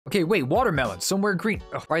Okay, wait, watermelons. Somewhere green.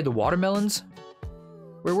 Oh, right, the watermelons?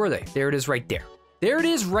 Where were they? There it is right there. There it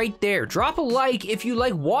is right there. Drop a like if you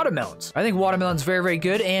like watermelons. I think watermelon's very, very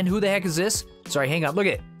good. And who the heck is this? Sorry, hang on. Look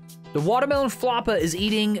at it. The watermelon Floppa is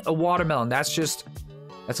eating a watermelon. That's a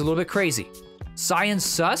little bit crazy. Science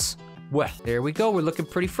sus? Well, there we go. We're looking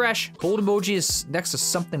pretty fresh. Cold emoji is next to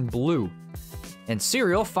something blue. And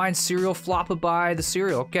cereal. Find cereal Floppa by the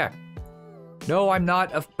cereal. Okay. No, I'm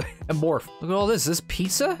not a morph. Look at all this. Is this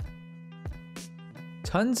pizza?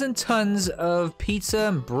 Tons and tons of pizza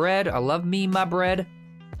and bread. I love me my bread.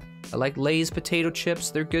 I like Lay's potato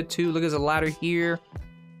chips. They're good too. Look, there's a ladder here.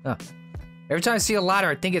 Huh. Every time I see a ladder,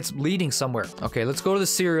 I think it's leading somewhere. Okay, let's go to the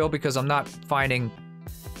cereal because I'm not finding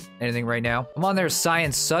anything right now. Come on there,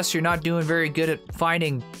 Science Sus. You're not doing very good at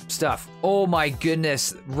finding stuff. Oh my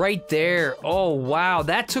goodness, right there. Oh wow,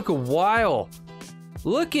 that took a while.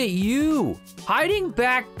 Look at you, hiding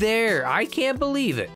back there. I can't believe it.